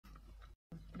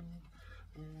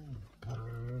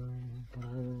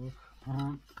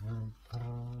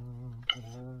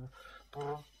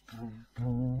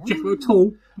Jethro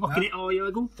Tull. Rocking it, are you,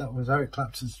 Egil? That was Eric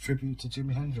Clapton's tribute to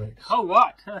Jimi Hendrix. Oh,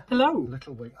 right. Hello.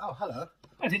 Little wing. Oh, hello.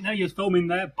 I didn't know you was filming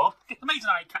there, Bob. It's amazing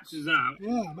how he catches us out.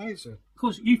 Yeah, amazing. Of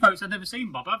course, you folks have never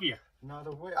seen Bob, have you?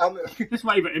 Neither way. Just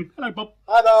wave at him. Hello, Bob.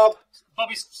 Hi, Bob.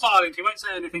 Bob is silent. He won't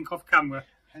say anything off camera.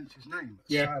 Hence his name,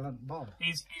 Yeah. Silent Bob.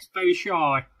 He's very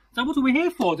shy. So what are we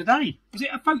here for today? Is it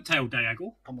a folktale day,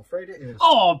 Egil? I'm afraid it is.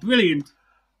 Oh, brilliant.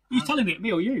 Who's telling it,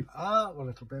 me or you? Well,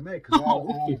 it'll be me, because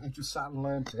I just sat and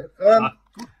learnt it.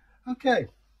 Okay.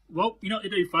 Well, you know what to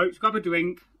do, folks. Grab a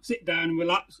drink, sit down and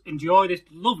relax. Enjoy this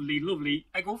lovely, lovely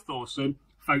Egil Thorsson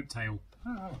folktale.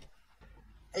 Oh.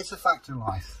 It's a fact of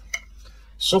life.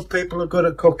 Some people are good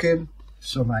at cooking,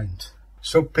 some ain't.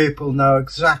 Some people know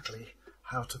exactly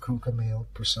how to cook a meal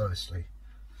precisely.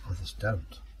 Others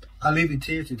don't. I'll leave it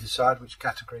to you to decide which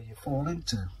category you fall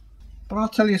into. But I'll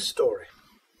tell you a story.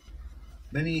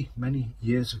 Many, many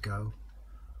years ago,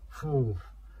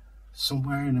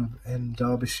 somewhere in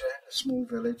Derbyshire, a small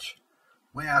village,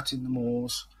 way out in the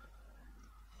moors,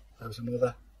 there was a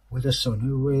mother with a son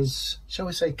who was, shall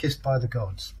we say, kissed by the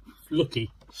gods.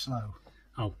 Lucky. Slow.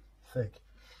 Oh. Thick.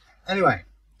 Anyway,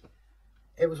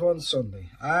 it was one Sunday,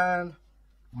 and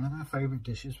one of our favourite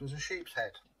dishes was a sheep's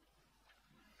head.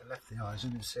 I left the eyes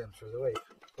in and see them through the week.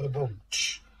 Ba-boom.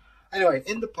 Anyway,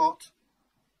 in the pot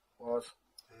was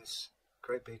this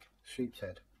great big sheep's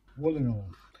head, wool and all.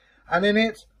 And in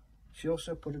it, she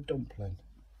also put a dumpling.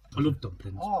 I love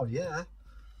dumplings. Oh, yeah.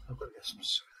 I've got to get some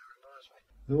soup, that reminds me.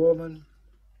 The woman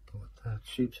put the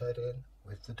sheep's head in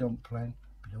with the dumpling,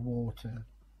 a bit of water.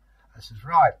 I says,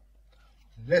 right,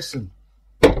 listen,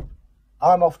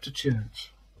 I'm off to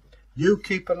church. You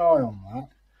keep an eye on that,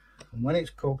 and when it's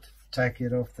cooked, take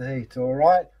it off the heat, all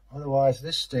right? Otherwise,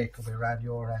 this stick will be round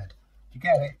your head. Do you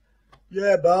get it?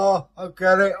 Yeah, Bar, I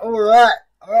get it. All right.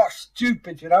 Oh,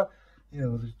 stupid, you know. Yeah,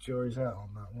 well, the jury's out on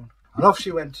that one. And off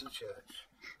she went to the church.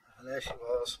 And there she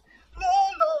was. La,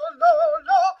 la, la,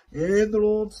 la. In the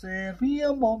Lord said, me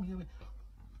and Mom.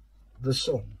 The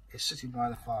son is sitting by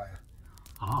the fire.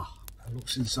 Ah. And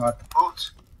looks inside the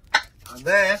pot. And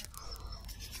there,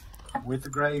 with the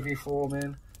gravy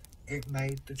forming, it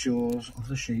made the jaws of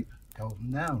the sheep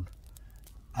golden down.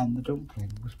 And the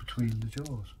dumpling was between the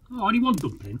jaws. Oh, only one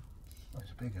dumpling? Oh,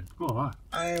 it's a big one. Oh, right.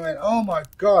 And he went, oh my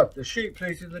God, the sheep's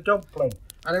eating the dumpling.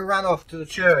 And he ran off to the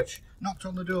church, knocked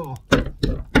on the door.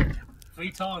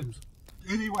 3 times.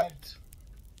 In he went.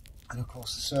 And of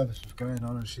course the service was going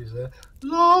on and she's there,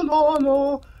 la la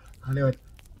la. And he went,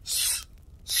 shh,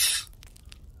 shh.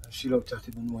 And she looked at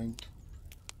him and winked.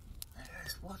 And he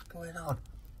goes, what's going on?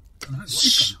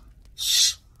 Shh,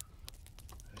 shh.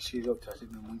 And she looked at him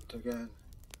and winked again.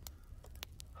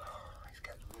 He's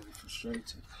getting really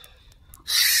frustrated.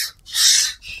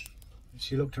 And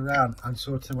she looked around and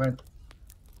sort of went,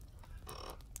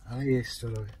 and he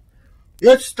stood there.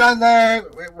 You stand there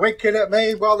winking at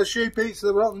me while the sheep eats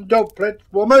the rotten dumpling,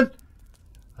 woman.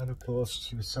 And of course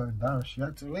she was so embarrassed she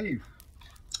had to leave.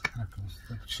 And of course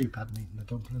the sheep hadn't eaten the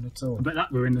dumpling at all. I bet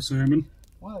that ruined the sermon.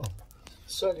 Well,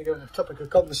 certainly going to be a topic of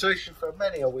conversation for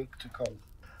many a week to come.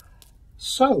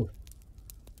 So,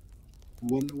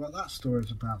 wonder what that story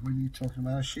is about when you're talking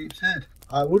about a sheep's head.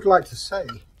 I would like to say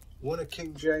one of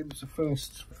King James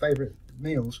I's favourite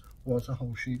meals was a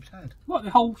whole sheep's head. What,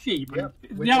 the whole sheep? Yep.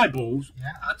 The eyeballs?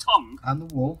 Yeah. And the tongue? And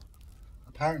the wool.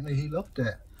 Apparently he loved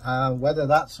it. Whether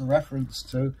that's a reference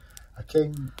to a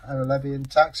king levying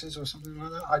taxes or something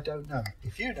like that, I don't know.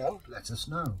 If you know, let us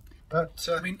know. But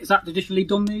I mean, is that traditionally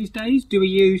done these days? Do we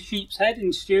use sheep's head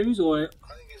in stews, or?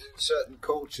 I think it's in certain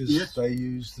cultures they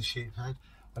use the sheep's head.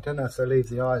 I don't know if they leave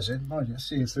the eyes in. Might just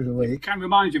see you through the week. It can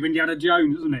remind you of Indiana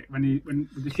Jones, doesn't it? When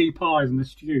with the sheep eyes and the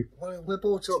stew. Well, we're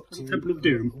brought up to Temple of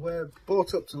Doom. We're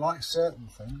brought up to like certain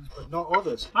things, but not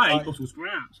others. I hate Brussels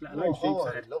sprouts, let alone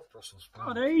sheep's head. I love Brussels sprouts.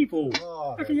 Oh, they're evil.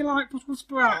 Oh, How can you like Brussels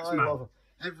sprouts, I man? love them.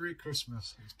 Every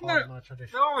Christmas, it's part of my tradition.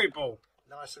 They're horrible.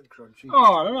 Nice and crunchy.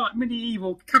 Oh, they're like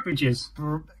medieval cabbages.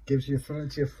 Gives you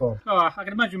plenty of fun. Oh, I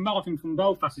can imagine Martin from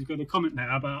Belfast is going to comment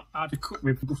now about how to cook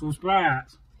with Brussels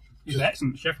sprouts. He's an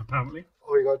excellent chef, apparently.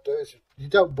 All you got to do is you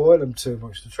don't boil them too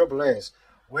much. The trouble is,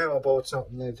 we were brought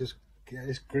up and they just get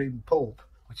this green pulp,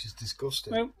 which is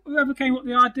disgusting. Well, whoever came up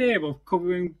with the idea of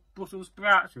covering Brussels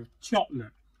sprouts with chocolate?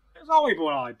 It's a horrible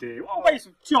idea. What a waste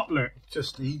of chocolate.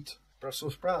 Just eat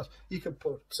Brussels sprouts. You can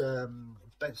put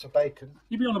bits of bacon.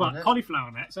 You'd be on about cauliflower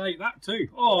nets. I ate that too.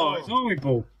 Oh, it's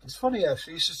horrible. It's funny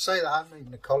actually. You should say that I haven't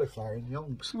eaten a cauliflower in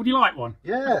yonks. Would you like one?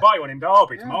 Yeah. I'll buy one in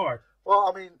Derby tomorrow.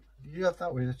 Well, I mean, you have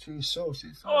that with a cheese sauce.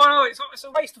 Oh, it's a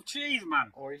waste of cheese,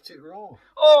 man. Or eat it raw.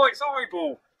 Oh, it's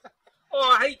horrible.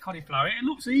 Oh, I hate cauliflower. It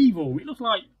looks evil. It looks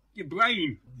like your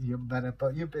brain. You've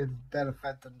been better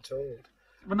fed than told.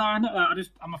 Well, no, not that.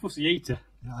 I'm a fussy eater.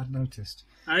 Yeah, I'd noticed.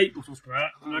 I eat Brussels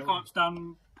sprouts, and I can't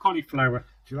stand cauliflower.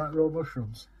 Do you like raw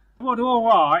mushrooms? Well, they're all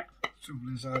right.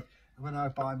 Trouble is, when I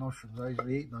buy mushrooms, I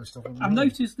usually eat most of them. I've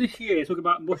noticed this year, talking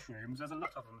about mushrooms, there's a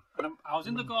lot of them. And I was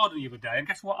in the garden the other day, and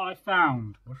guess what I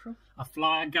found? Mushroom? A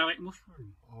fly agaric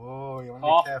mushroom. Oh, you want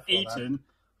to Half be careful of eaten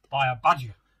by a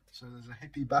badger. So there's a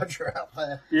hippie badger out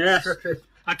there. Yes. Tripping.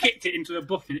 I kicked it into a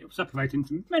bucket, it was separated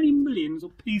into many millions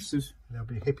of pieces. There'll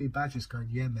be hippie badgers going,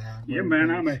 yeah, man. Yeah,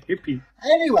 man, I'm a hippie.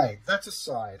 Anyway, that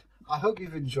aside, I hope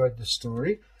you've enjoyed the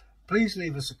story. Please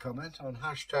leave us a comment on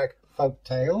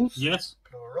 #Folktales. Yes.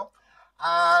 Plural.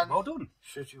 And Well done.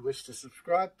 should you wish to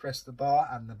subscribe, press the bar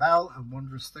and the bell, and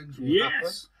wondrous things will happen.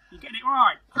 Yes. You're getting it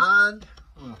right. And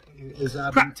well, is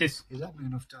that Practice. Is that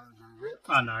enough time over it?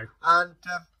 I know. And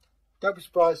don't be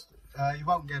surprised, you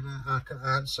won't get an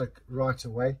answer right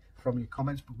away from your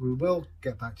comments, but we will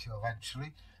get back to you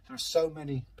eventually. There are so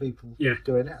many people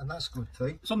doing it, and that's a good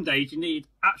thing. Some days you need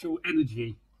actual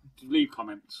energy to leave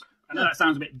comments. I know that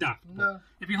sounds a bit daft. No.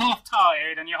 If you're half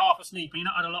tired and you're half asleep and you're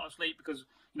not had a lot of sleep because,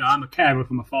 I'm a carer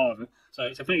for my father, so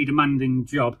it's a pretty demanding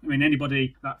job. I mean,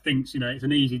 anybody that thinks, it's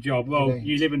an easy job, well,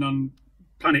 you're living on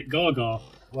planet Gaga.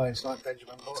 Well, it's like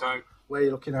Benjamin Button, So, where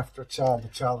you're looking after a child, the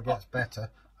child gets better.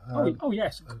 oh,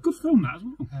 yes. Good film, that as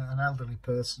well. An elderly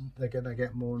person, they're going to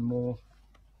get more and more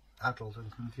addled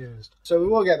and confused. So we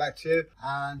will get back to you.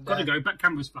 And Got to go. Back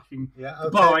camera's flashing. Yeah, okay.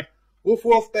 Bye. Woof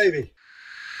woof, baby.